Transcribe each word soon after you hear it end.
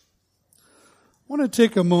I want to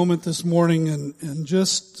take a moment this morning and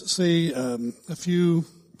just say a few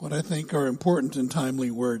what I think are important and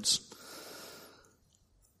timely words.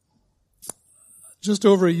 Just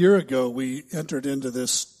over a year ago, we entered into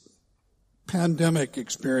this pandemic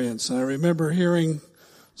experience, and I remember hearing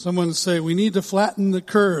someone say, "We need to flatten the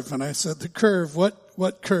curve." And I said, "The curve?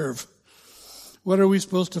 What curve? What are we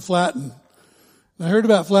supposed to flatten?" And I heard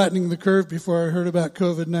about flattening the curve before I heard about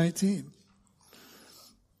COVID-19.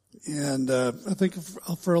 And I think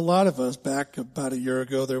for a lot of us, back about a year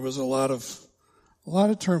ago, there was a lot of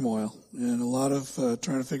turmoil and a lot of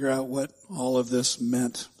trying to figure out what all of this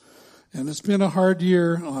meant. And it's been a hard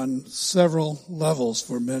year on several levels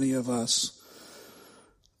for many of us.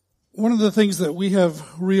 One of the things that we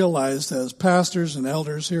have realized as pastors and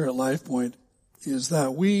elders here at LifePoint is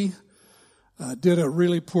that we did a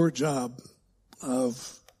really poor job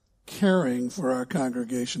of caring for our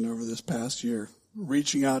congregation over this past year,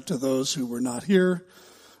 reaching out to those who were not here,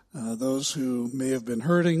 those who may have been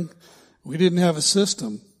hurting. We didn't have a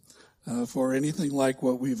system for anything like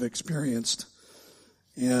what we've experienced.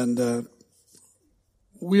 And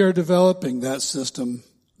we are developing that system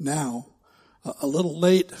now. A little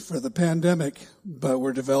late for the pandemic, but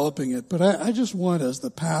we're developing it. But I just want, as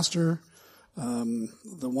the pastor,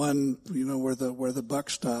 the one, where the buck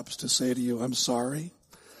stops, to say to you, I'm sorry.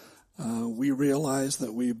 We realize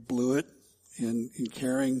that we blew it in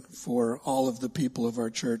caring for all of the people of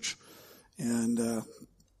our church, and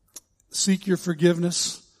seek your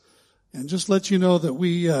forgiveness, and just let you know that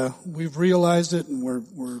we've realized it, and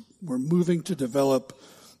we're moving to develop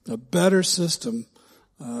a better system,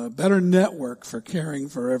 a better network for caring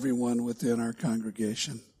for everyone within our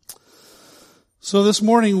congregation. So this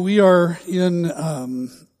morning we are in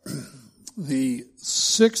the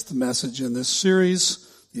sixth message in this series,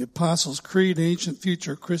 The Apostles' Creed, Ancient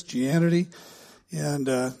Future Christianity. And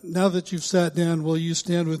now that you've sat down, will you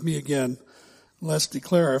stand with me again? Let's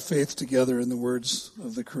declare our faith together in the words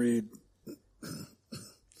of the Creed.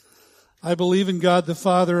 I believe in God the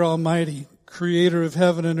Father Almighty, creator of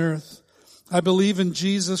heaven and earth. I believe in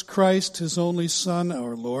Jesus Christ, his only Son,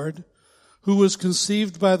 our Lord, who was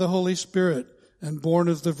conceived by the Holy Spirit and born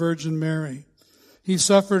of the Virgin Mary. He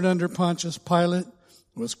suffered under Pontius Pilate,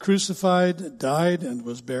 was crucified, died, and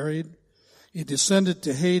was buried. He descended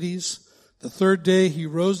to Hades. The third day he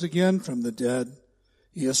rose again from the dead.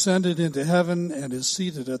 He ascended into heaven and is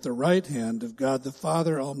seated at the right hand of God the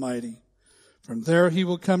Father Almighty. From there he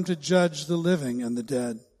will come to judge the living and the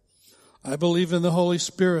dead. I believe in the Holy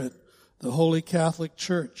Spirit, the Holy Catholic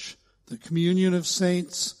Church, the communion of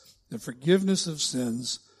saints, the forgiveness of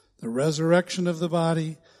sins, the resurrection of the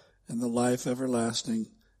body, and the life everlasting.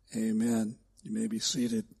 Amen. You may be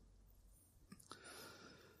seated.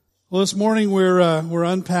 Well, this morning we're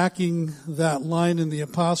unpacking that line in the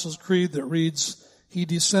Apostles' Creed that reads, He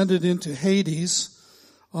descended into Hades.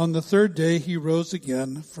 On the third day he rose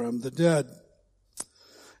again from the dead.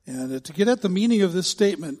 And to get at the meaning of this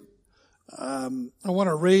statement, I want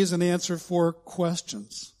to raise and answer 4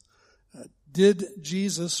 questions. Did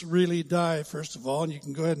Jesus really die, first of all? And you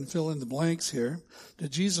can go ahead and fill in the blanks here.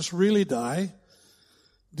 Did Jesus really die?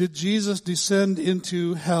 Did Jesus descend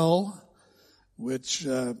into hell, which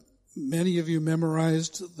many of you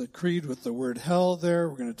memorized the creed with the word hell there.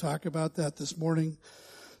 We're going to talk about that this morning.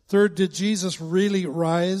 Third, did Jesus really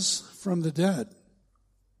rise from the dead?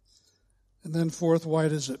 And then fourth, why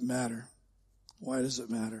does it matter? Why does it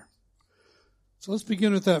matter? So let's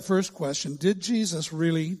begin with that first question. Did Jesus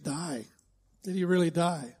really die? Did he really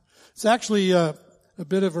die? It's actually a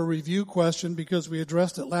bit of a review question because we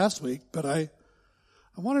addressed it last week, but I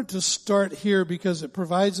wanted to start here because it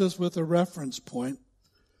provides us with a reference point,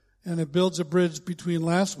 and it builds a bridge between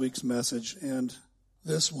last week's message and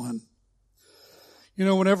this one.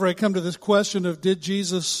 Whenever I come to this question of did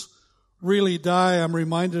Jesus really die, I'm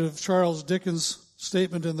reminded of Charles Dickens'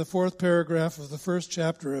 statement in the 4th paragraph of the 1st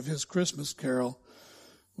chapter of his Christmas Carol,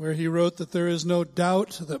 where he wrote that there is no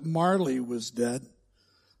doubt that Marley was dead.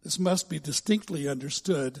 This must be distinctly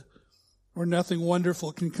understood, or nothing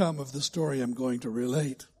wonderful can come of the story I'm going to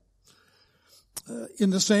relate. In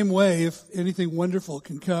the same way, if anything wonderful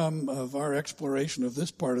can come of our exploration of this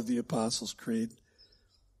part of the Apostles' Creed,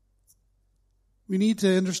 we need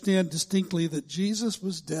to understand distinctly that Jesus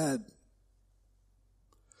was dead.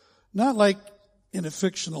 Not like in a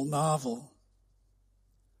fictional novel,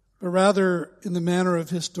 but rather in the manner of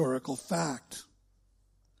historical fact.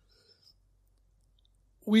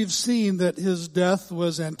 We've seen that his death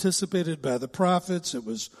was anticipated by the prophets. It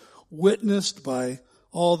was witnessed by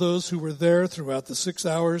all those who were there throughout the 6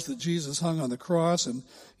 hours that Jesus hung on the cross, and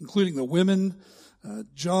including the women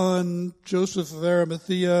John, Joseph of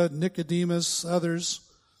Arimathea, Nicodemus, others.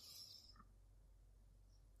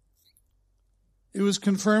 It was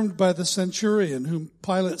confirmed by the centurion whom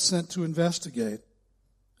Pilate sent to investigate,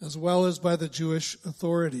 as well as by the Jewish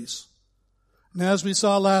authorities. And as we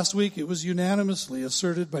saw last week, it was unanimously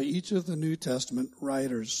asserted by each of the New Testament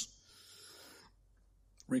writers,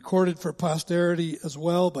 recorded for posterity as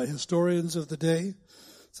well by historians of the day,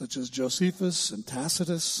 such as Josephus and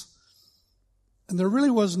Tacitus. And there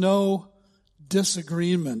really was no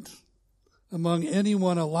disagreement among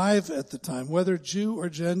anyone alive at the time, whether Jew or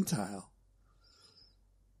Gentile,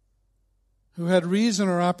 who had reason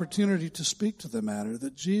or opportunity to speak to the matter,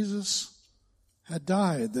 that Jesus had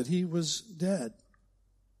died, that he was dead.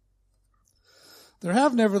 There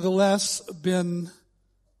have nevertheless been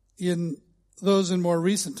those in more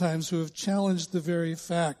recent times who have challenged the very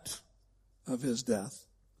fact of his death.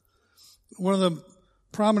 One of the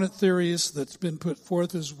prominent theories that's been put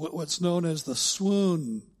forth is what's known as the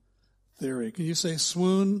swoon theory. Can you say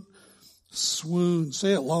swoon? Swoon.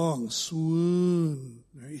 Say it long. Swoon.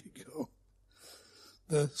 There you go.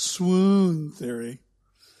 The swoon theory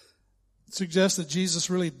suggests that Jesus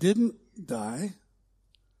really didn't die,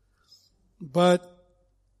 but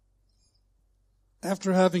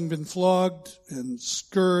after having been flogged and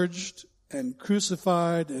scourged and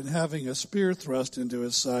crucified and having a spear thrust into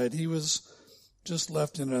his side, he was just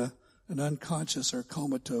left in an unconscious or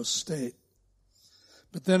comatose state.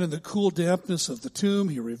 But then in the cool dampness of the tomb,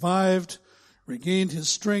 he revived, regained his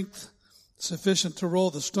strength sufficient to roll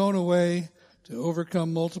the stone away, to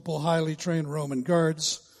overcome multiple highly trained Roman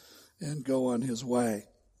guards, and go on his way.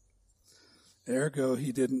 Ergo,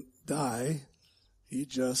 he didn't die, he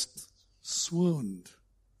just swooned.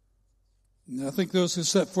 And I think those who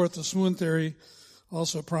set forth the swoon theory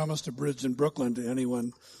also promised a bridge in Brooklyn to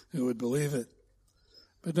anyone who would believe it.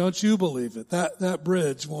 But don't you believe it. That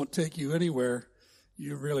bridge won't take you anywhere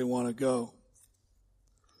you really want to go.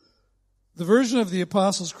 The version of the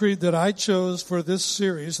Apostles' Creed that I chose for this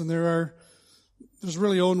series, and there's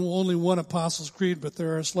really only one Apostles' Creed, but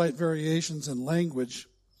there are slight variations in language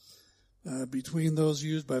between those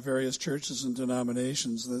used by various churches and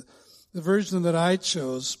denominations. The version that I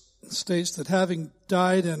chose states that having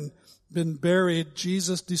died and been buried,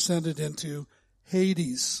 Jesus descended into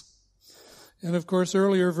Hades. And of course,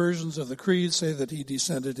 earlier versions of the Creed say that he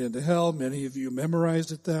descended into hell. Many of you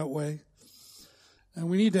memorized it that way.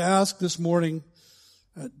 And we need to ask this morning,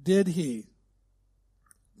 did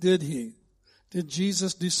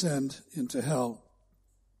Jesus descend into hell?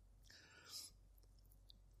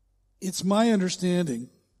 It's my understanding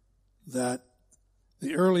that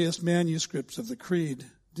the earliest manuscripts of the Creed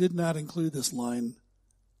did not include this line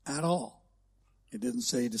at all. It didn't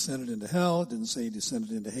say he descended into hell. It didn't say he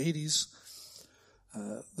descended into Hades.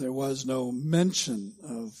 There was no mention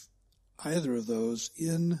of either of those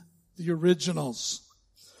in the originals.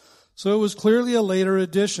 So it was clearly a later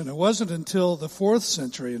addition. It wasn't until the 4th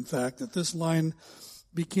century, in fact, that this line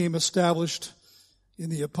became established in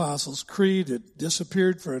the Apostles' Creed. It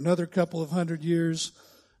disappeared for another couple of hundred years,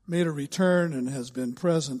 made a return, and has been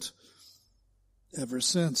present ever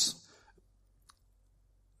since.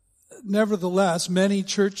 Nevertheless, many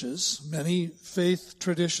churches, many faith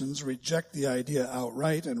traditions reject the idea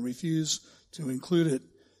outright and refuse to include it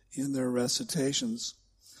in their recitations.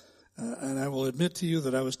 And I will admit to you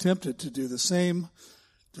that I was tempted to do the same,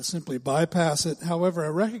 to simply bypass it. However, I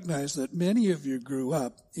recognize that many of you grew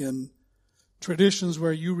up in traditions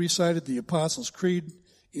where you recited the Apostles' Creed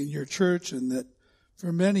in your church, and that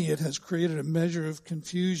for many it has created a measure of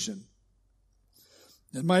confusion.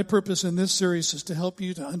 And my purpose in this series is to help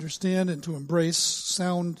you to understand and to embrace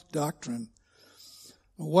sound doctrine.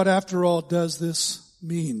 What, after all, does this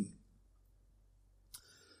mean?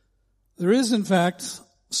 There is, in fact,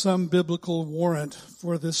 some biblical warrant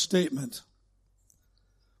for this statement.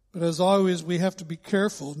 But as always, we have to be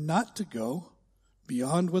careful not to go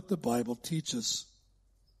beyond what the Bible teaches,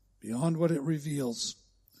 beyond what it reveals.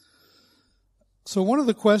 So one of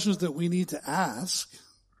the questions that we need to ask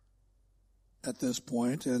at this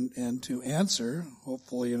point and to answer,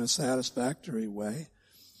 hopefully in a satisfactory way,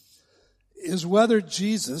 is whether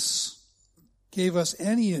Jesus gave us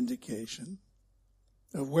any indication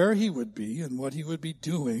of where he would be and what he would be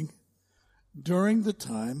doing during the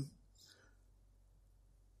time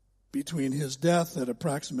between his death at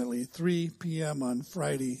approximately 3 p.m. on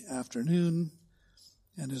Friday afternoon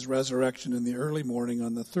and his resurrection in the early morning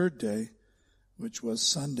on the 3rd day, which was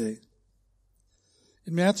Sunday.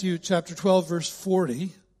 In Matthew chapter 12, verse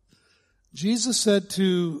 40, Jesus said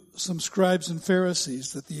to some scribes and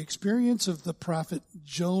Pharisees that the experience of the prophet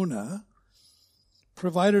Jonah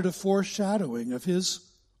provided a foreshadowing of his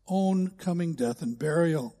own coming death and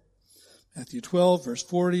burial. Matthew 12, verse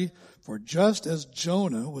 40, for just as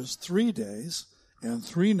Jonah was 3 days and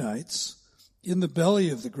 3 nights in the belly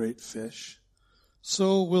of the great fish,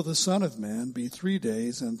 so will the Son of Man be 3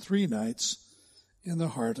 days and 3 nights in the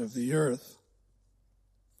heart of the earth.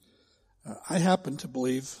 I happen to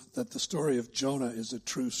believe that the story of Jonah is a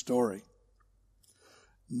true story.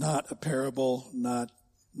 Not a parable, not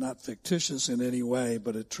fictitious in any way,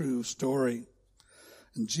 but a true story.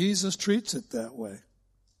 And Jesus treats it that way.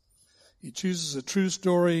 He chooses a true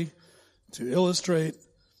story to illustrate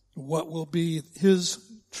what will be his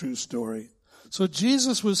true story. So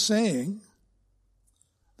Jesus was saying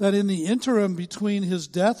that in the interim between his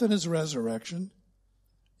death and his resurrection,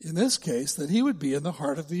 in this case, that he would be in the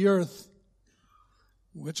heart of the earth,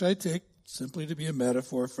 which I take simply to be a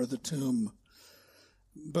metaphor for the tomb.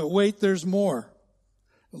 But wait, there's more.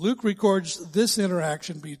 Luke records this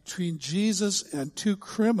interaction between Jesus and 2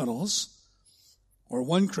 criminals, or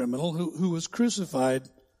 1 criminal who was crucified.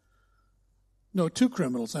 No, 2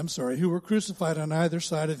 criminals, who were crucified on either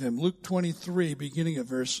side of him. Luke 23, beginning at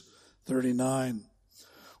verse 39.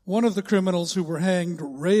 One of the criminals who were hanged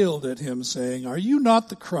railed at him, saying, "Are you not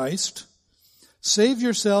the Christ? Save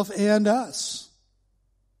yourself and us."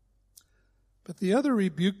 But the other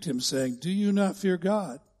rebuked him, saying, "Do you not fear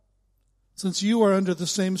God, since you are under the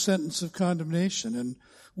same sentence of condemnation, and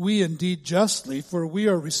we indeed justly, for we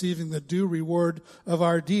are receiving the due reward of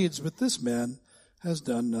our deeds, but this man has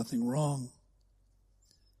done nothing wrong."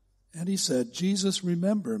 And he said, "Jesus,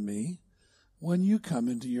 remember me when you come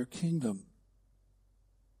into your kingdom."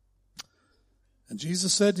 And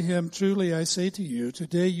Jesus said to him, "Truly I say to you,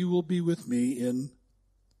 today you will be with me in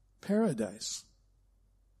paradise."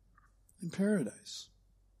 In paradise.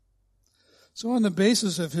 So on the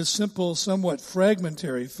basis of his simple, somewhat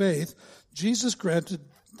fragmentary faith, Jesus granted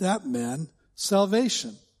that man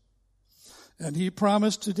salvation. And he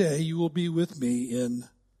promised, "Today you will be with me in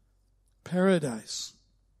paradise."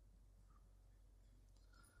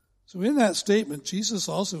 So in that statement, Jesus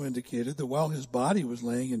also indicated that while his body was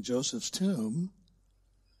laying in Joseph's tomb,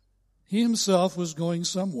 he himself was going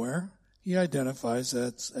somewhere he identifies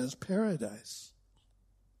as paradise,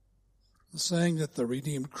 saying that the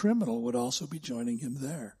redeemed criminal would also be joining him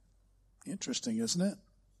there. Interesting, isn't it?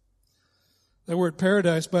 The word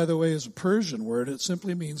paradise, by the way, is a Persian word. It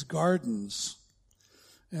simply means gardens.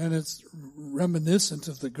 And it's reminiscent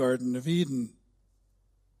of the Garden of Eden.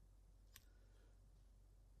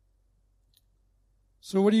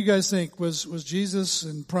 So what do you guys think? Was Jesus,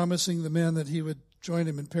 in promising the man that he would join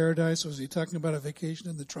him in paradise, was he talking about a vacation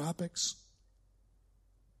in the tropics?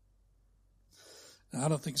 I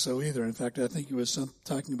don't think so either. In fact, I think he was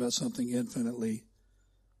talking about something infinitely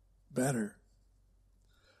better.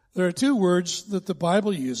 There are 2 words that the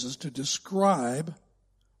Bible uses to describe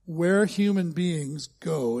where human beings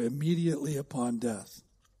go immediately upon death.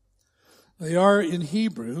 They are in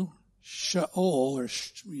Hebrew, Sheol, or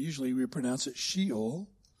usually we pronounce it Sheol,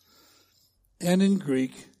 and in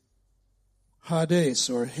Greek, Hades,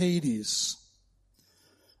 or Hades.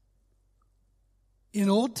 In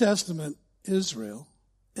Old Testament Israel,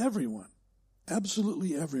 everyone,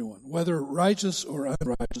 absolutely everyone, whether righteous or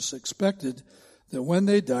unrighteous, expected that when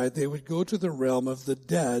they died, they would go to the realm of the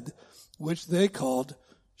dead, which they called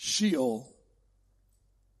Sheol.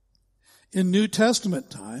 In New Testament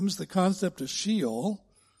times, the concept of Sheol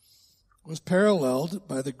was paralleled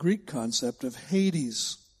by the Greek concept of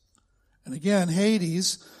Hades. And again,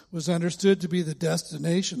 Hades was understood to be the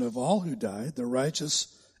destination of all who died, the righteous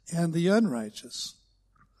and the unrighteous.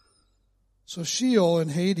 So Sheol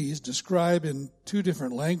and Hades describe in 2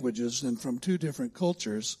 different languages and from 2 different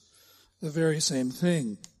cultures the very same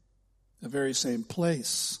thing, the very same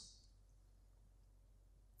place.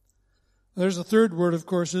 There's a 3rd word, of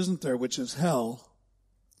course, isn't there, which is hell,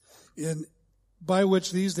 by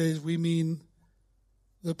which these days we mean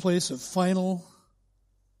the place of final,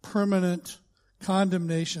 permanent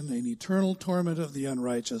condemnation and eternal torment of the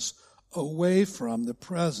unrighteous away from the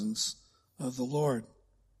presence of the Lord.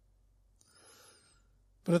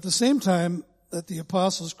 But at the same time that the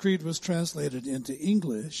Apostles' Creed was translated into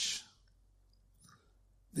English,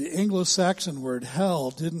 the Anglo-Saxon word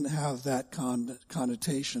hell didn't have that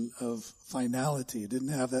connotation of finality. It didn't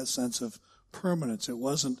have that sense of permanence. It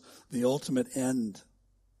wasn't the ultimate end.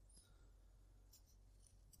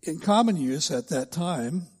 In common use at that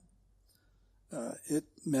time, it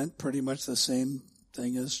meant pretty much the same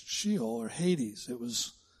thing as Sheol or Hades. It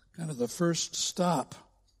was kind of the first stop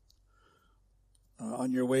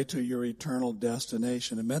on your way to your eternal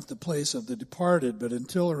destination. It meant the place of the departed, but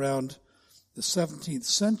until around the 17th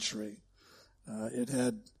century,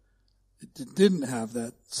 It didn't have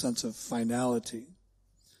that sense of finality.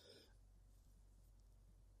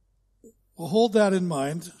 Well, hold that in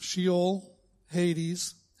mind. Sheol,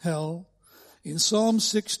 Hades, hell. In Psalm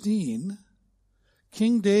 16,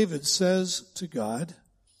 King David says to God,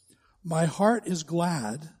 "My heart is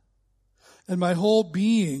glad, and my whole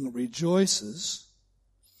being rejoices.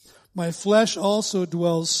 My flesh also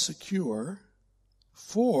dwells secure,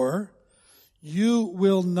 for you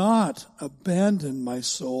will not abandon my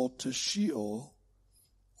soul to Sheol,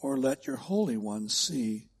 or let your Holy One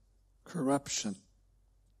see corruption."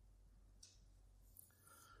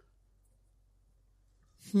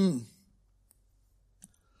 In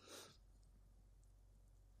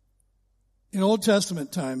Old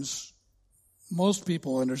Testament times, most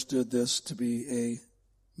people understood this to be a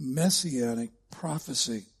messianic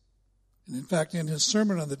prophecy. And in fact, in his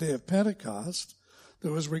sermon on the day of Pentecost,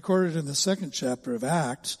 that was recorded in the 2nd chapter of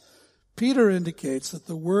Acts, Peter indicates that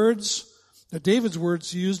David's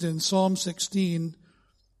words used in Psalm 16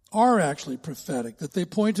 are actually prophetic, that they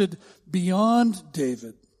pointed beyond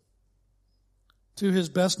David to his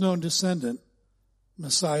best-known descendant,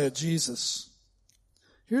 Messiah Jesus.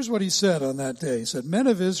 Here's what he said on that day. He said, "Men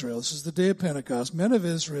of Israel," this is the day of Pentecost, "Men of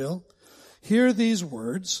Israel, hear these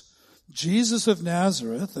words. Jesus of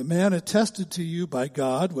Nazareth, a man attested to you by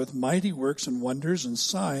God with mighty works and wonders and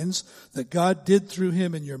signs that God did through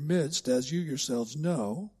him in your midst, as you yourselves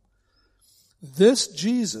know. This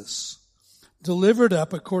Jesus, delivered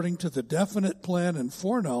up according to the definite plan and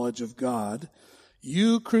foreknowledge of God,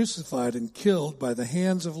 you crucified and killed by the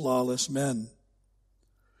hands of lawless men.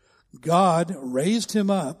 God raised him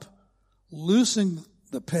up, loosing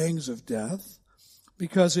the pangs of death,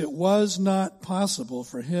 because it was not possible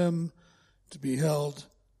for him to be held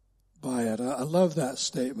by it." I love that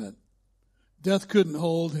statement. Death couldn't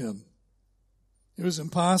hold him. It was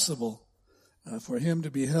impossible for him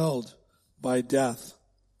to be held by death.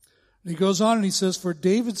 And he goes on and he says, "For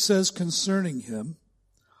David says concerning him,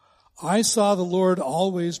 I saw the Lord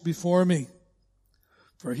always before me.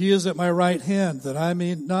 For he is at my right hand, that I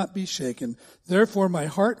may not be shaken. Therefore my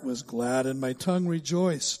heart was glad, and my tongue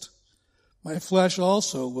rejoiced. My flesh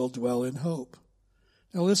also will dwell in hope."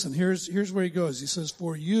 Now listen, here's where he goes. He says,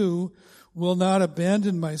 "For you will not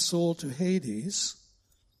abandon my soul to Hades."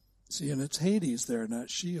 See, and it's Hades there,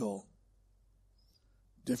 not Sheol.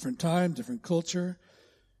 Different time, different culture.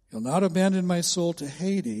 "You'll not abandon my soul to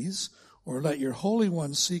Hades, or let your Holy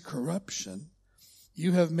One see corruption.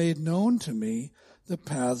 You have made known to me the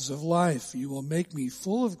paths of life. You will make me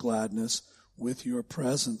full of gladness with your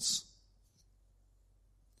presence."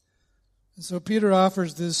 And so Peter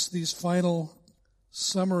offers these final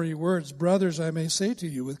summary words. "Brothers, I may say to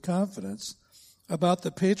you with confidence about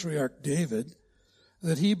the patriarch David,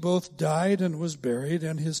 that he both died and was buried,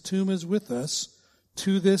 and his tomb is with us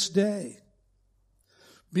to this day.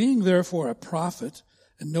 Being therefore a prophet,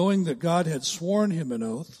 and knowing that God had sworn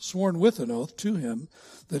with an oath to him,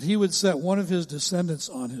 that he would set one of his descendants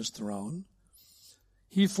on his throne,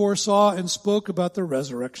 he foresaw and spoke about the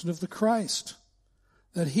resurrection of the Christ,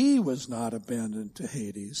 that he was not abandoned to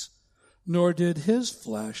Hades, nor did his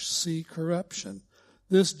flesh see corruption.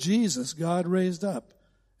 This Jesus God raised up,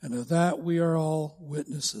 and of that we are all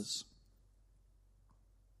witnesses."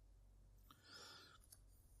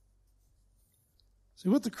 See,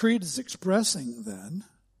 what the creed is expressing then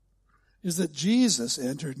is that Jesus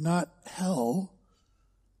entered not hell,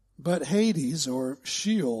 but Hades or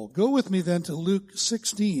Sheol. Go with me then to Luke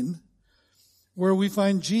 16, where we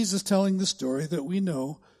find Jesus telling the story that we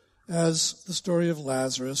know as the story of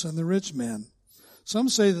Lazarus and the rich man. Some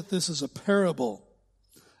say that this is a parable,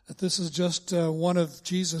 that this is just one of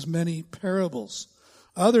Jesus' many parables.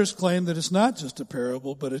 Others claim that it's not just a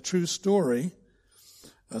parable, but a true story,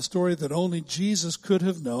 a story that only Jesus could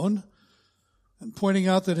have known, and pointing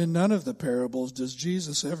out that in none of the parables does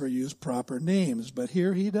Jesus ever use proper names, but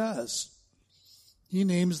here he does. He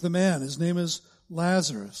names the man. His name is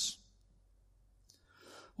Lazarus.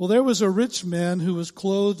 Well, there was a rich man who was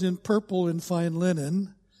clothed in purple and fine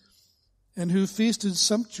linen, and who feasted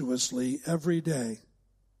sumptuously every day,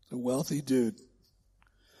 a wealthy dude.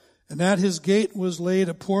 And at his gate was laid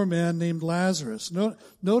a poor man named Lazarus.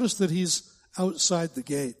 Notice that he's outside the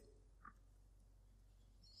gate.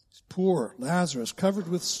 He's poor, Lazarus, covered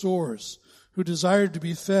with sores, who desired to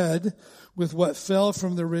be fed with what fell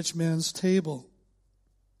from the rich man's table.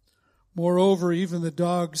 Moreover, even the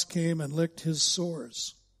dogs came and licked his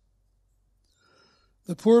sores.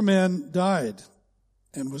 The poor man died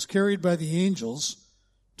and was carried by the angels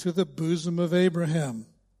to the bosom of Abraham.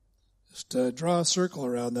 Just draw a circle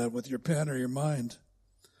around that with your pen or your mind.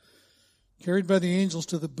 carried by the angels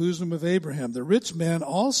to the bosom of Abraham. The rich man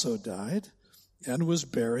also died and was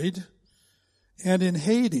buried. And in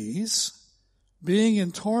Hades, being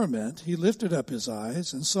in torment, he lifted up his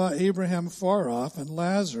eyes and saw Abraham far off and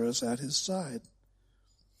Lazarus at his side.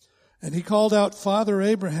 And he called out, Father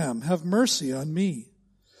Abraham, have mercy on me,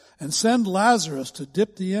 and send Lazarus to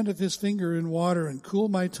dip the end of his finger in water and cool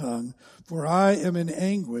my tongue, for I am in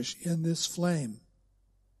anguish in this flame.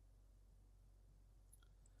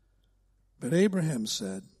 But Abraham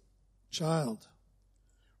said, Child,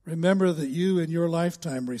 remember that you in your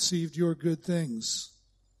lifetime received your good things,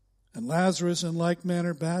 and Lazarus in like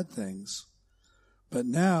manner bad things. But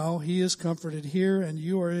now he is comforted here, and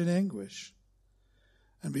you are in anguish.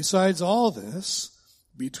 And besides all this,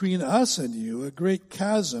 between us and you a great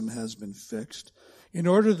chasm has been fixed, in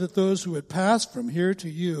order that those who would pass from here to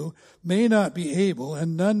you may not be able,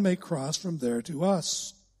 and none may cross from there to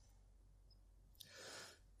us.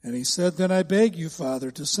 And he said, Then I beg you, Father,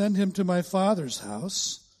 to send him to my father's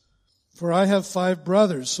house, for I have 5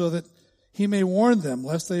 brothers, so that he may warn them,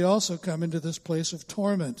 lest they also come into this place of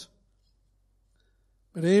torment.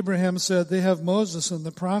 But Abraham said, They have Moses and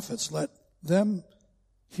the prophets, let them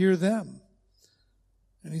hear them.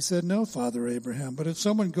 And he said, No, Father Abraham, but if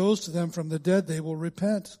someone goes to them from the dead, they will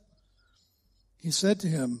repent. He said to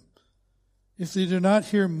him, If they do not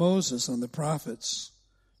hear Moses and the prophets,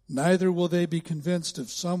 neither will they be convinced if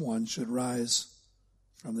someone should rise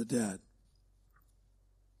from the dead.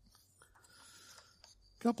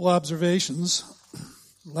 A couple observations.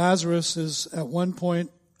 Lazarus is at one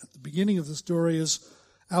point, at the beginning of the story, is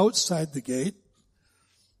outside the gate.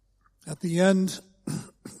 At the end,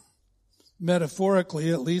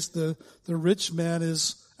 metaphorically, at least, the rich man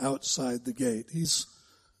is outside the gate. He's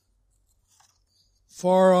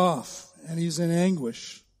far off, and he's in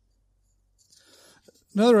anguish.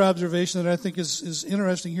 Another observation that I think is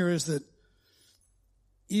interesting here is that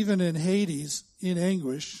even in Hades, in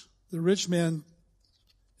anguish, the rich man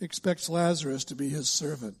expects Lazarus to be his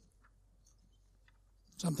servant.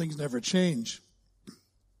 Some things never change.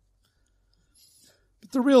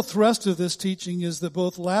 But the real thrust of this teaching is that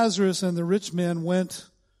both Lazarus and the rich man went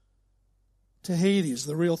to Hades.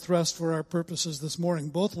 The real thrust for our purposes this morning.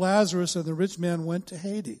 Both Lazarus and the rich man went to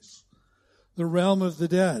Hades, the realm of the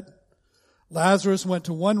dead. Lazarus went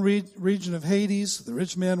to one region of Hades. The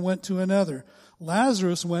rich man went to another.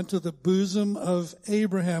 Lazarus went to the bosom of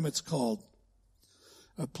Abraham, it's called.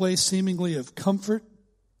 A place seemingly of comfort,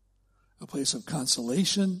 a place of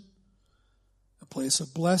consolation, a place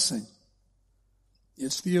of blessing.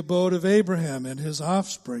 It's the abode of Abraham and his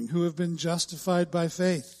offspring who have been justified by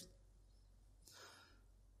faith.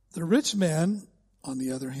 The rich man, on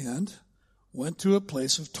the other hand, went to a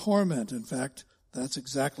place of torment. In fact, that's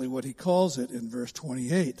exactly what he calls it in verse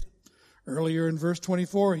 28. Earlier in verse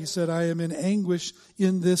 24, he said, I am in anguish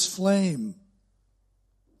in this flame.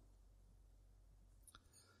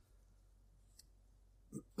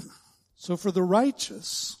 So for the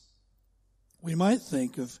righteous, we might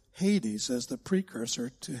think of Hades as the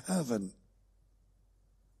precursor to heaven.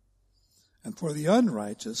 And for the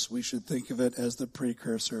unrighteous, we should think of it as the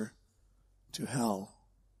precursor to hell,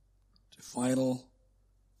 to final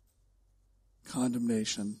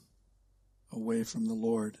condemnation away from the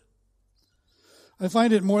Lord. I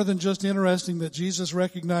find it more than just interesting that Jesus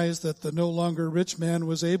recognized that the no longer rich man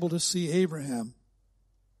was able to see Abraham.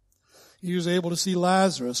 He was able to see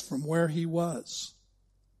Lazarus from where he was.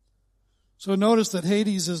 So notice that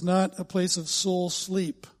Hades is not a place of soul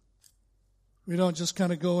sleep. We don't just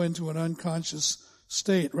kind of go into an unconscious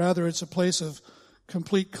state. Rather, it's a place of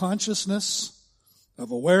complete consciousness,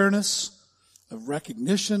 of awareness, of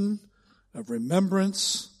recognition, of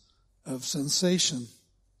remembrance, of sensation.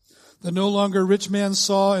 The no longer rich man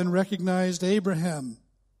saw and recognized Abraham.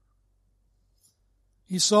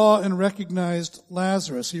 He saw and recognized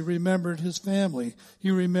Lazarus. He remembered his family.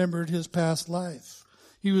 He remembered his past life.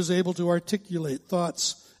 He was able to articulate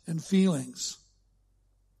thoughts and feelings.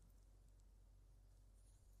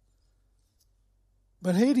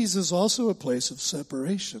 But Hades is also a place of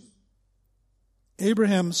separation.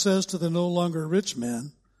 Abraham says to the no longer rich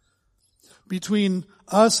man, between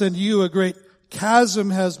us and you a great chasm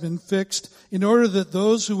has been fixed, in order that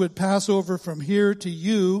those who would pass over from here to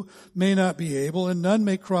you may not be able, and none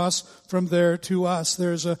may cross from there to us.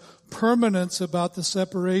 There's a permanence about the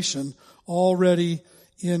separation already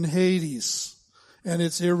in Hades, and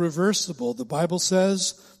it's irreversible. The Bible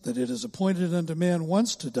says that it is appointed unto man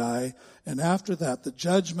once to die, and after that the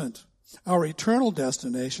judgment. Our eternal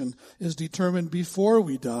destination is determined before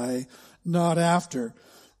we die, not after.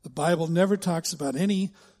 The Bible never talks about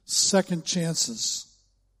any second chances.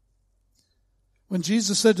 When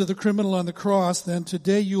Jesus said to the criminal on the cross, then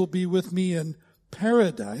today you will be with me in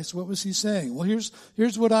paradise, what was he saying? Well,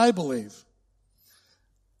 here's what I believe.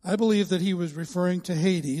 I believe that he was referring to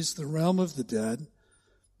Hades, the realm of the dead,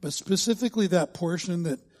 but specifically that portion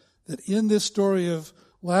that in this story of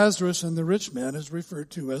Lazarus and the rich man is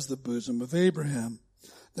referred to as the bosom of Abraham.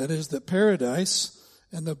 That is, that paradise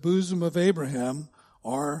and the bosom of Abraham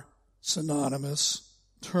are synonymous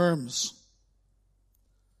terms.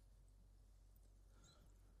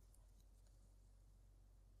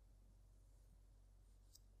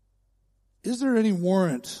 Is there any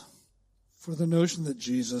warrant for the notion that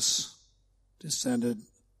Jesus descended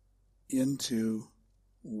into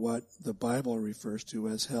what the Bible refers to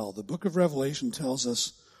as hell? The book of Revelation tells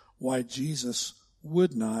us why Jesus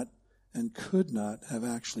would not and could not have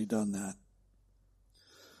actually done that.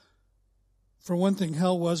 For one thing,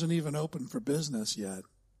 hell wasn't even open for business yet.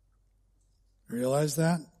 Realize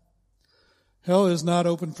that? Hell is not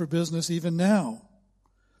open for business even now.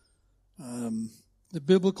 The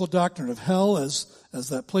biblical doctrine of hell as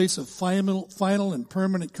that place of final and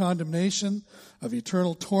permanent condemnation, of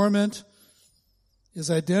eternal torment, is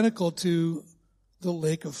identical to the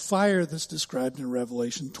lake of fire that's described in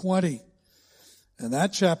Revelation 20. And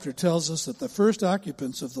that chapter tells us that the first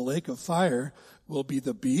occupants of the lake of fire will be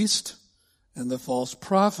the beast and the false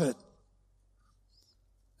prophet,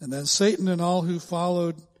 and then Satan and all who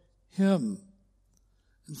followed him.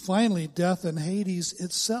 And finally, death and Hades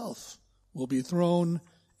itself will be thrown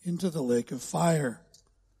into the lake of fire.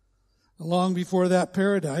 Long before that,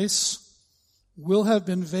 paradise will have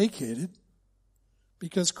been vacated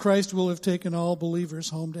because Christ will have taken all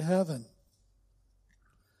believers home to heaven.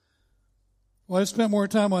 Well, I've spent more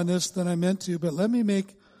time on this than I meant to, but let me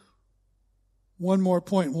make one more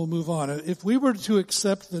point and we'll move on. If we were to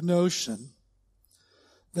accept the notion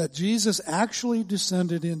that Jesus actually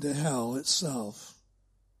descended into hell itself,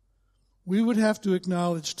 we would have to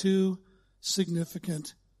acknowledge two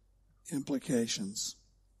significant implications.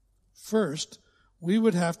 First, we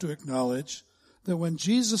would have to acknowledge that when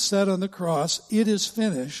Jesus said on the cross, "It is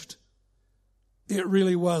finished," it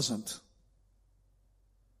really wasn't.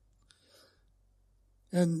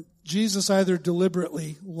 And Jesus either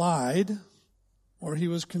deliberately lied or he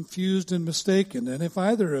was confused and mistaken. And if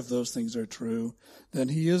either of those things are true, then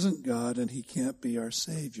he isn't God and he can't be our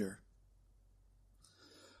Savior.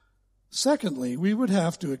 Secondly, we would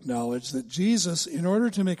have to acknowledge that Jesus, in order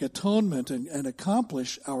to make atonement and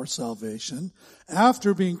accomplish our salvation,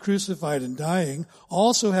 after being crucified and dying,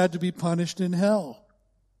 also had to be punished in hell.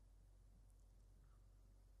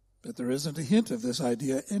 But there isn't a hint of this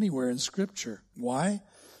idea anywhere in Scripture. Why?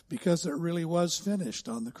 Because it really was finished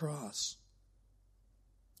on the cross.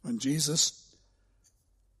 When Jesus,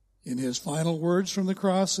 in his final words from the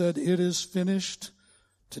cross, said, "It is finished,"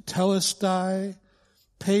 tetelestai,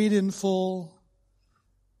 paid in full,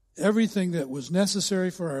 everything that was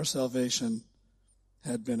necessary for our salvation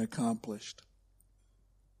had been accomplished.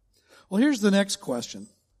 Well, here's the next question.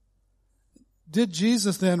 Did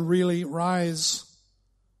Jesus then really rise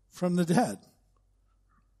from the dead?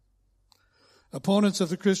 Opponents of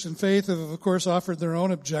the Christian faith have, of course, offered their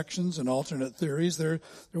own objections and alternate theories. There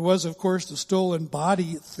was, of course, the stolen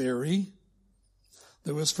body theory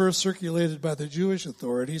that was first circulated by the Jewish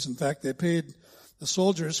authorities. In fact, they paid the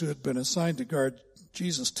soldiers who had been assigned to guard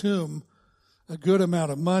Jesus' tomb a good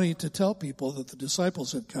amount of money to tell people that the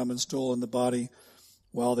disciples had come and stolen the body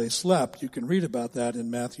while they slept. You can read about that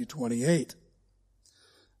in Matthew 28.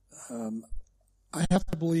 I have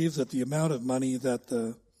to believe that the amount of money that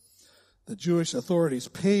the Jewish authorities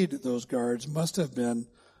paid those guards must have been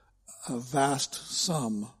a vast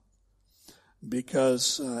sum,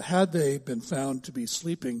 because had they been found to be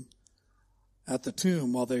sleeping at the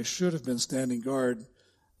tomb while they should have been standing guard,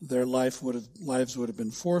 their lives would have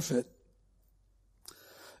been forfeit.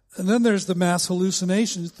 And then there's the mass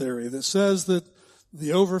hallucination theory that says that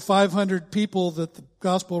the over 500 people that the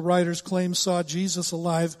gospel writers claim saw Jesus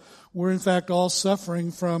alive were in fact all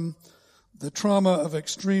suffering from the trauma of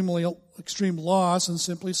extreme loss and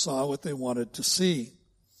simply saw what they wanted to see.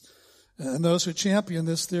 And those who champion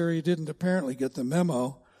this theory didn't apparently get the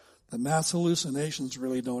memo that mass hallucinations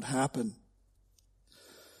really don't happen.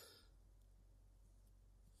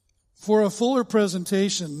 For a fuller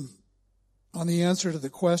presentation on the answer to the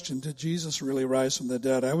question, did Jesus really rise from the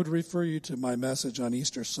dead, I would refer you to my message on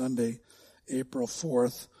Easter Sunday, April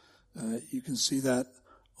 4th. You can see that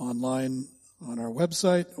online on our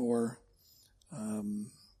website or on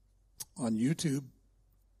YouTube.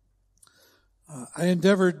 I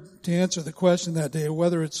endeavored to answer the question that day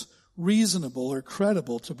whether it's reasonable or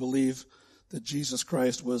credible to believe that Jesus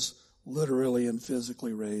Christ was literally and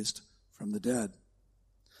physically raised from the dead.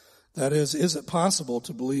 That is it possible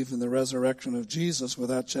to believe in the resurrection of Jesus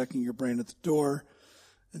without checking your brain at the door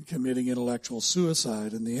and committing intellectual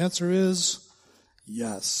suicide? And the answer is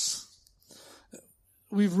yes.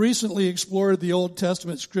 We've recently explored the Old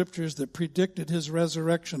Testament scriptures that predicted his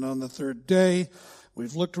resurrection on the third day.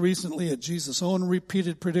 We've looked recently at Jesus' own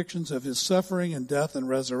repeated predictions of his suffering and death and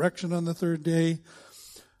resurrection on the third day.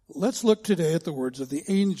 Let's look today at the words of the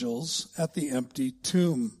angels at the empty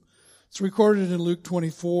tomb. It's recorded in Luke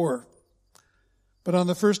 24. But on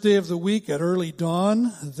the first day of the week at early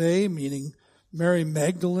dawn, they, meaning Mary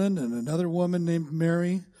Magdalene and another woman named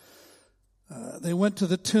Mary, they went to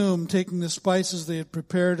the tomb taking the spices they had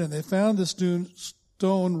prepared, and they found the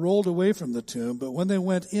stone rolled away from the tomb. But when they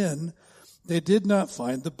went in, they did not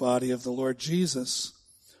find the body of the Lord Jesus.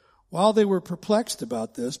 While they were perplexed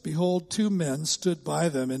about this, behold, two men stood by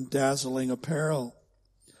them in dazzling apparel.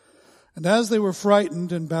 And as they were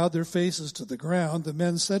frightened and bowed their faces to the ground, the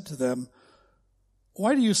men said to them,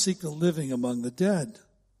 "Why do you seek the living among the dead?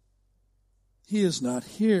 He is not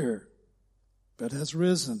here, but has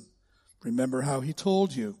risen. Remember how he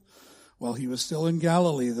told you, while he was still in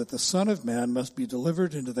Galilee, that the Son of Man must be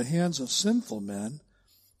delivered into the hands of sinful men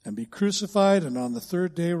and be crucified and on the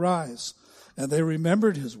third day rise." And they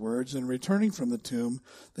remembered his words, and returning from the tomb,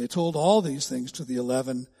 they told all these things to the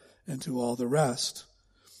 11 and to all the rest.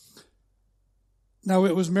 Now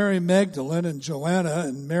it was Mary Magdalene and Joanna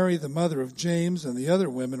and Mary the mother of James and the other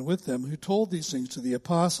women with them who told these things to the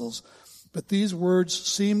apostles. But these words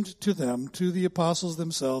seemed to them, to the apostles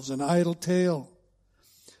themselves, an idle tale,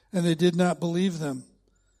 and they did not believe them.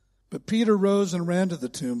 But Peter rose and ran to the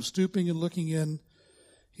tomb, stooping and looking in.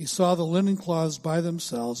 He saw the linen cloths by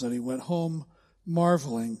themselves, and he went home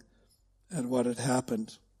marveling at what had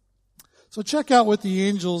happened. So check out what the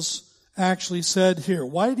angels actually said here.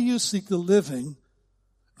 Why do you seek the living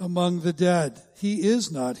among the dead? He is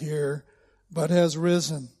not here, but has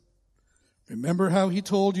risen. Remember how he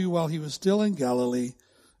told you while he was still in Galilee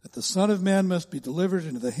that the Son of Man must be delivered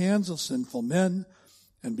into the hands of sinful men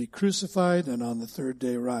and be crucified and on the third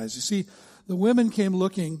day rise. You see, the women came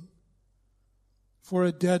looking for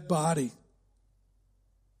a dead body,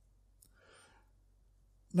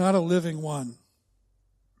 not a living one.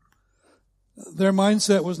 Their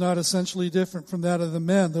mindset was not essentially different from that of the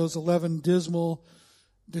men, those 11 dismal,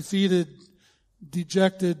 defeated,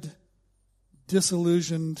 dejected,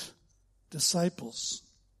 disillusioned disciples.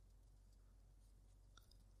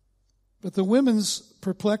 But the women's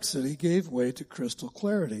perplexity gave way to crystal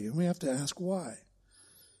clarity, and we have to ask why.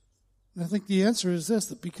 And I think the answer is this,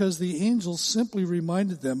 that because the angels simply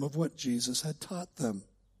reminded them of what Jesus had taught them.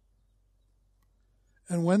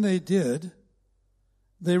 And when they did,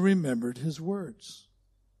 they remembered his words.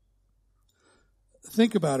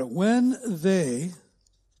 Think about it. When they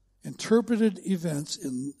interpreted events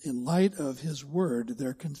in light of his word,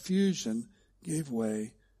 their confusion gave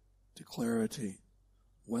way to clarity.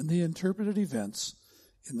 When they interpreted events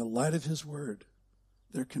in the light of his word,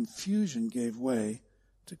 their confusion gave way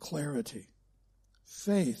to clarity.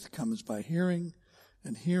 Faith comes by hearing,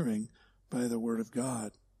 and hearing by the word of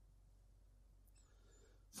God.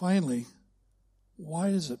 Finally,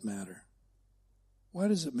 why does it matter? Why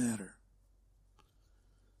does it matter?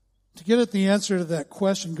 To get at the answer to that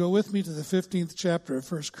question, go with me to the 15th chapter of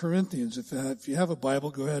 1 Corinthians. If you have a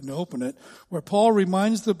Bible, go ahead and open it, where Paul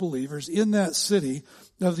reminds the believers in that city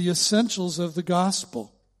of the essentials of the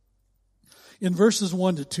gospel. In verses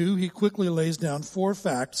 1 to 2, he quickly lays down 4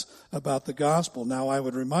 facts about the gospel. Now I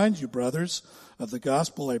would remind you, brothers, of the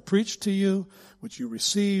gospel I preached to you, which you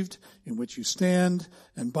received, in which you stand,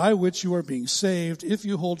 and by which you are being saved, if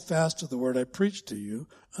you hold fast to the word I preached to you,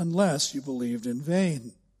 unless you believed in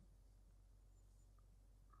vain.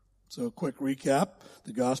 So a quick recap.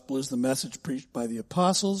 The gospel is the message preached by the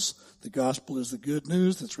apostles. The gospel is the good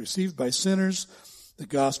news that's received by sinners. The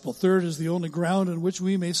gospel, third, is the only ground on which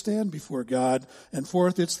we may stand before God. And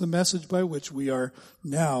fourth, it's the message by which we are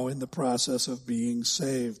now in the process of being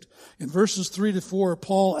saved. In verses 3 to 4,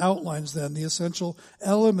 Paul outlines then the essential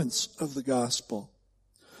elements of the gospel.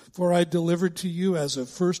 For I delivered to you as of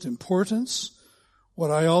first importance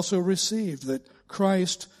what I also received, that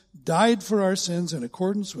Christ died for our sins in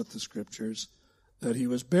accordance with the Scriptures, that he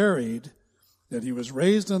was buried, that he was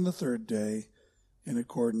raised on the third day in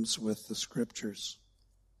accordance with the Scriptures.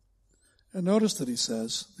 And notice that he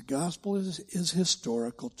says the gospel is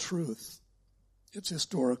historical truth. It's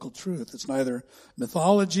historical truth. It's neither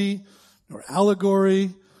mythology, nor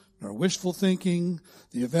allegory, nor wishful thinking.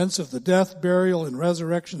 The events of the death, burial, and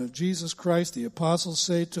resurrection of Jesus Christ, the apostles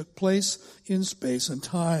say, took place in space and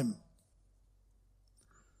time.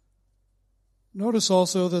 Notice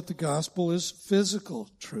also that the gospel is physical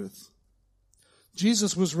truth.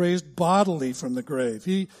 Jesus was raised bodily from the grave.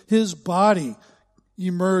 His body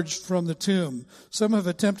emerged from the tomb. Some have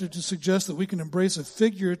attempted to suggest that we can embrace a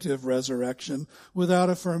figurative resurrection without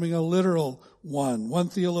affirming a literal one. One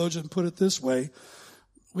theologian put it this way: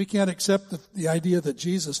 we can't accept the idea that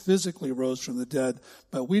Jesus physically rose from the dead,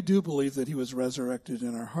 but we do believe that he was resurrected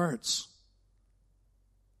in our hearts,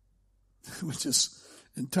 which is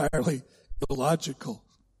entirely illogical,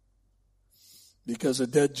 because a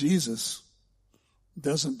dead Jesus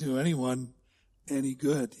doesn't do anyone any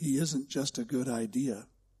good. He isn't just a good idea.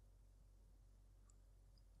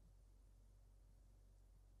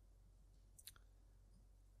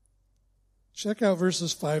 Check out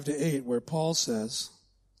verses 5 to 8, where Paul says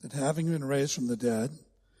that having been raised from the dead,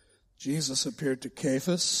 Jesus appeared to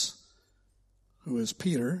Cephas, who is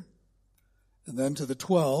Peter, and then to the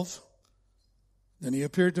 12. Then he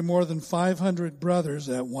appeared to more than 500 brothers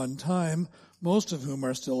at one time, most of whom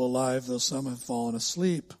are still alive, though some have fallen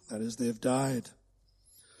asleep. That is, they have died.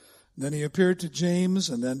 Then he appeared to James,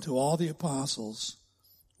 and then to all the apostles.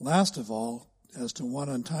 Last of all, as to one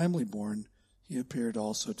untimely born, he appeared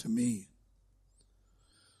also to me.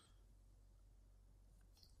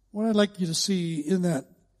 What I'd like you to see in that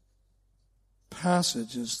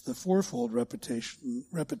passage is the fourfold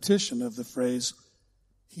repetition of the phrase,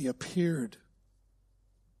 he appeared.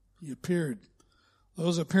 He appeared.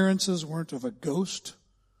 Those appearances weren't of a ghost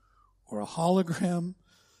or a hologram.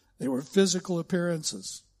 They were physical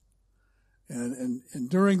appearances. And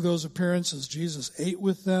during those appearances, Jesus ate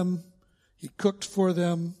with them. He cooked for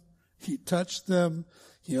them. He touched them.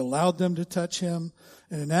 He allowed them to touch him.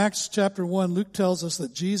 And in Acts chapter 1, Luke tells us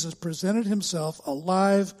that Jesus presented himself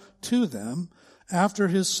alive to them after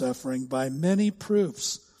his suffering by many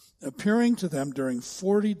proofs, appearing to them during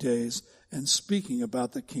 40 days and speaking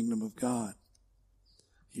about the kingdom of God.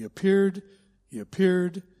 He appeared, he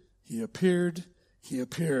appeared, he appeared, he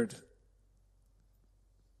appeared.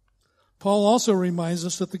 Paul also reminds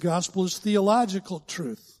us that the gospel is theological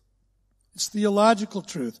truth. It's theological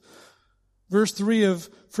truth. Verse 3 of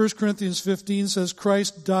 1 Corinthians 15 says,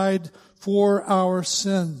 Christ died for our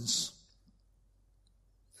sins.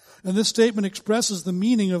 And this statement expresses the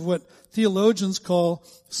meaning of what theologians call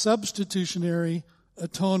substitutionary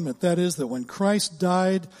atonement. That is, that when Christ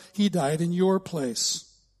died, he died in your place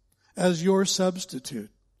as your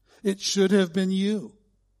substitute. It should have been you.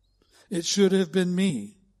 It should have been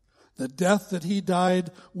me. The death that he died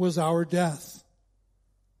was our death.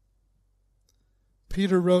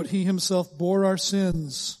 Peter wrote, he himself bore our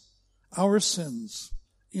sins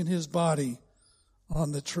in his body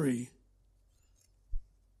on the tree.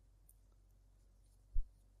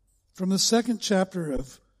 From the second chapter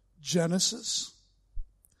of Genesis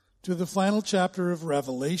to the final chapter of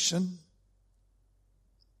Revelation,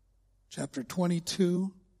 chapter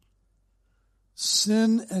 22,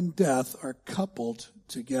 sin and death are coupled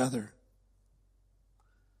together.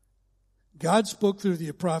 God spoke through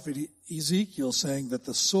the prophet Ezekiel saying that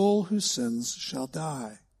the soul who sins shall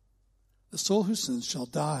die. The soul who sins shall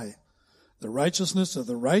die. The righteousness of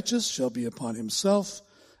the righteous shall be upon himself,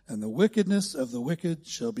 and the wickedness of the wicked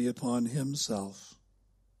shall be upon himself.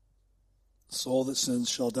 The soul that sins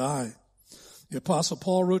shall die. The Apostle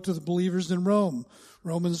Paul wrote to the believers in Rome,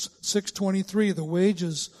 Romans 6:23, the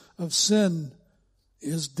wages of sin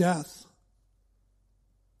is death.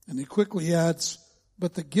 And he quickly adds,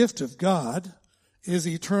 but the gift of God is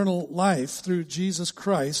eternal life through Jesus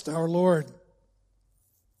Christ our Lord.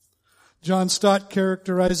 John Stott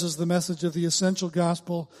characterizes the message of the essential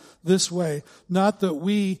gospel this way: not that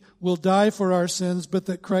we will die for our sins, but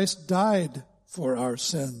that Christ died for our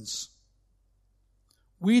sins.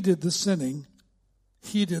 We did the sinning,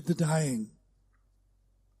 he did the dying.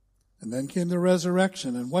 And then came the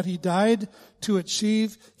resurrection, and what he died to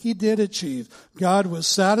achieve, he did achieve. God was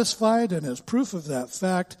satisfied, and as proof of that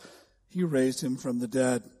fact, he raised him from the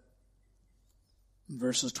dead. In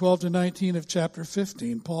verses 12 to 19 of chapter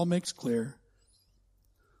 15, Paul makes clear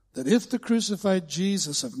that if the crucified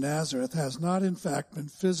Jesus of Nazareth has not in fact been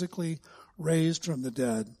physically raised from the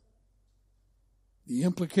dead, the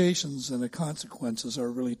implications and the consequences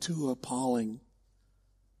are really too appalling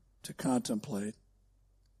to contemplate.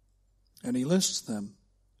 And he lists them.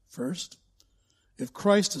 First, if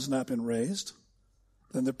Christ has not been raised,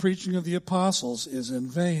 then the preaching of the apostles is in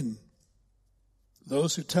vain.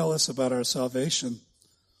 Those who tell us about our salvation,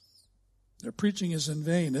 their preaching is in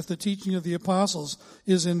vain. If the teaching of the apostles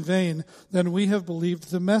is in vain, then we have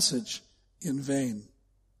believed the message in vain.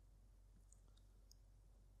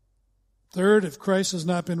 Third, if Christ has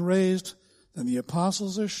not been raised, then the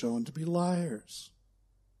apostles are shown to be liars.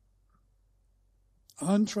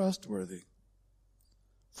 untrustworthy.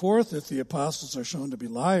 Fourth, if the apostles are shown to be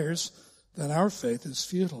liars, then our faith is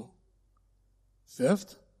futile.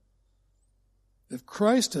 Fifth, if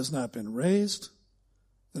Christ has not been raised,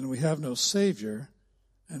 then we have no Savior,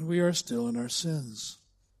 and we are still in our sins.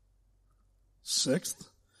 Sixth,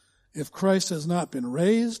 if Christ has not been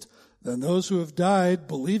raised, then those who have died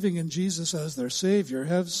believing in Jesus as their Savior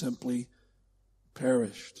have simply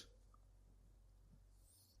perished.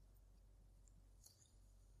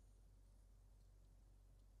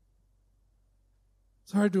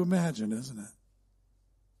 It's hard to imagine, isn't it?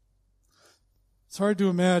 It's hard to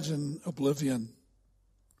imagine oblivion,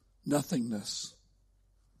 nothingness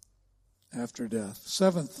after death.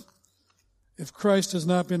 Seventh, if Christ has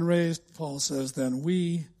not been raised, Paul says, then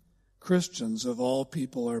we, Christians of all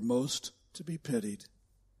people, are most to be pitied.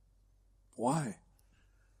 Why?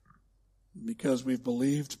 Because we've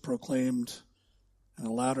believed, proclaimed, and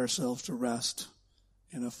allowed ourselves to rest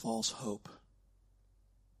in a false hope.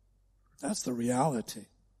 That's the reality.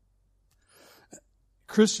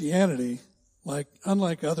 Christianity,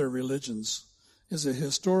 unlike other religions, is a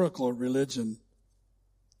historical religion.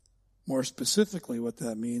 More specifically, what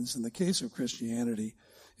that means in the case of Christianity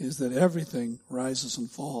is that everything rises and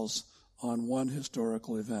falls on one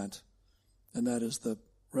historical event, and that is the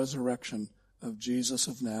resurrection of Jesus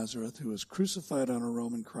of Nazareth, who was crucified on a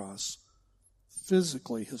Roman cross,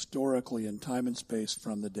 physically, historically, in time and space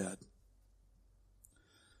from the dead.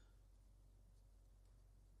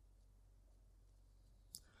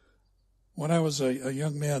 When I was a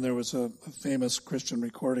young man, there was a famous Christian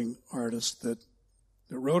recording artist that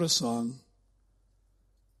wrote a song,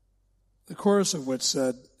 the chorus of which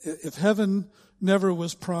said, "If heaven never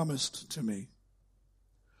was promised to me,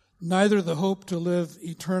 neither the hope to live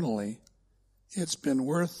eternally, it's been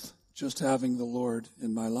worth just having the Lord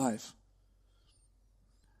in my life."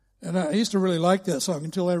 And I used to really like that song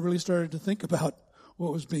until I really started to think about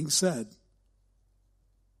what was being said.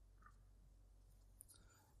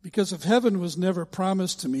 Because if heaven was never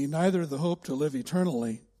promised to me, neither the hope to live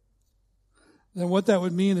eternally, then what that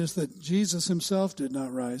would mean is that Jesus himself did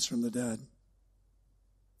not rise from the dead.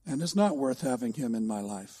 And it's not worth having him in my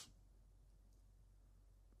life.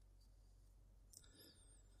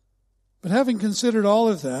 But having considered all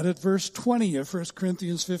of that, at verse 20 of 1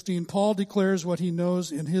 Corinthians 15, Paul declares what he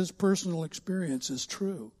knows in his personal experience is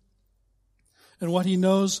true, and what he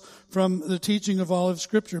knows from the teaching of all of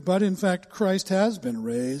Scripture. But in fact, Christ has been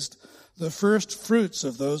raised, the first fruits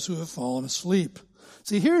of those who have fallen asleep.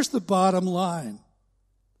 See, here's the bottom line.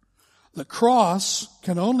 The cross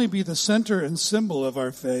can only be the center and symbol of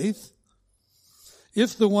our faith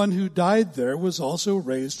if the one who died there was also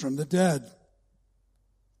raised from the dead.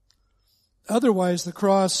 Otherwise, the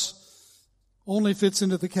cross only fits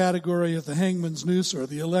into the category of the hangman's noose or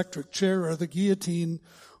the electric chair or the guillotine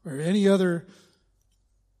or any other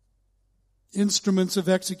instruments of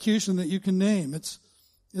execution that you can name. It's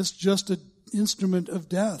just an instrument of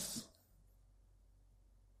death.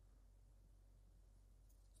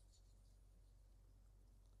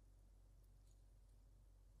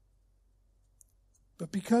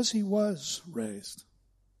 But because he was raised,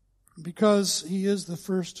 because he is the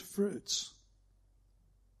first fruits,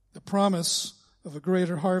 the promise of a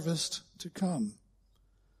greater harvest to come,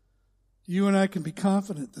 you and I can be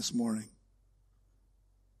confident this morning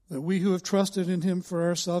that we who have trusted in him for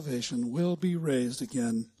our salvation will be raised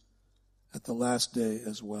again at the last day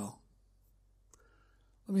as well.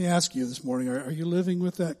 Let me ask you this morning, are you living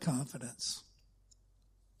with that confidence?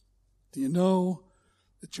 Do you know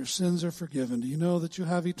that your sins are forgiven? Do you know that you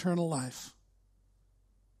have eternal life?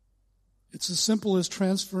 It's as simple as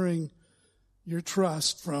transferring your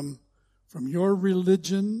trust from your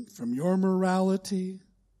religion, from your morality,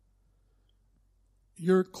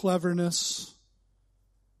 your cleverness,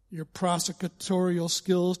 your prosecutorial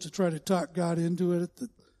skills to try to talk God into it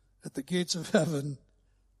at the gates of heaven.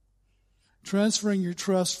 Transferring your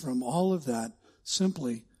trust from all of that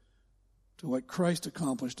simply to what Christ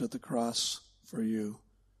accomplished at the cross for you,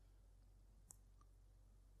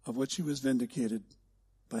 of which he was vindicated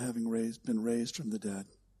by having been raised from the dead.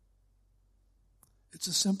 It's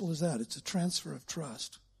as simple as that. It's a transfer of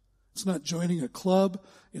trust. It's not joining a club.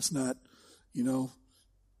 It's not,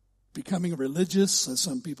 becoming religious, as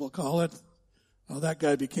some people call it. Oh, that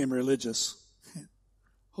guy became religious.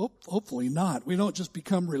 Hopefully not. We don't just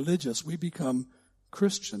become religious. We become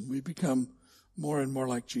Christian. We become more and more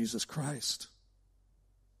like Jesus Christ.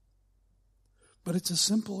 But it's as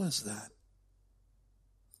simple as that.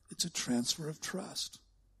 It's a transfer of trust.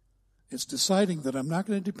 It's deciding that I'm not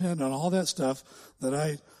going to depend on all that stuff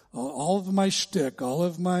all of my shtick, all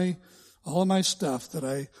of my stuff that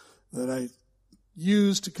I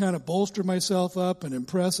use to kind of bolster myself up and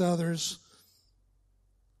impress others.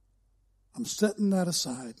 I'm setting that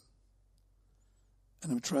aside,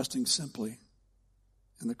 and I'm trusting simply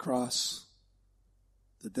in the cross,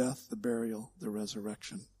 the death, the burial, the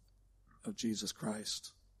resurrection of Jesus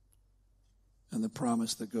Christ, and the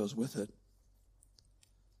promise that goes with it,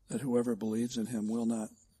 that whoever believes in him will not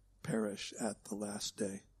perish at the last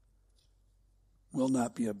day, will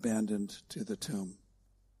not be abandoned to the tomb,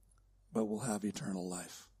 but will have eternal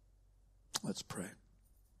life. Let's pray.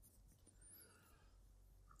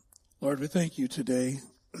 Lord, we thank you today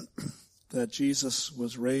that Jesus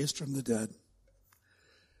was raised from the dead,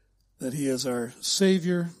 that he is our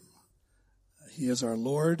Savior, he is our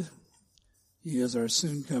Lord, he is our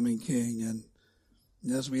soon-coming King, and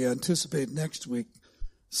as we anticipate next week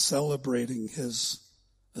celebrating his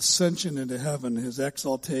ascension into heaven, his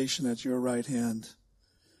exaltation at your right hand,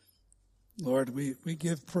 Lord, we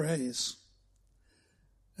give praise,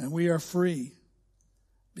 and we are free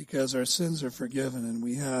because our sins are forgiven, and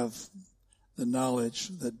we have the knowledge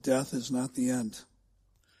that death is not the end,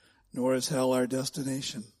 nor is hell our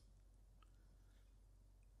destination,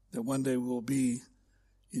 that one day we will be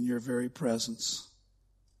in your very presence.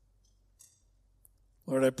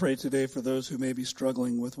 Lord, I pray today for those who may be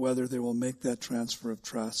struggling with whether they will make that transfer of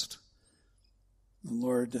trust. And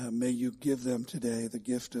Lord, may you give them today the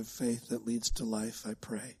gift of faith that leads to life, I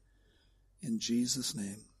pray. In Jesus'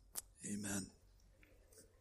 name, amen.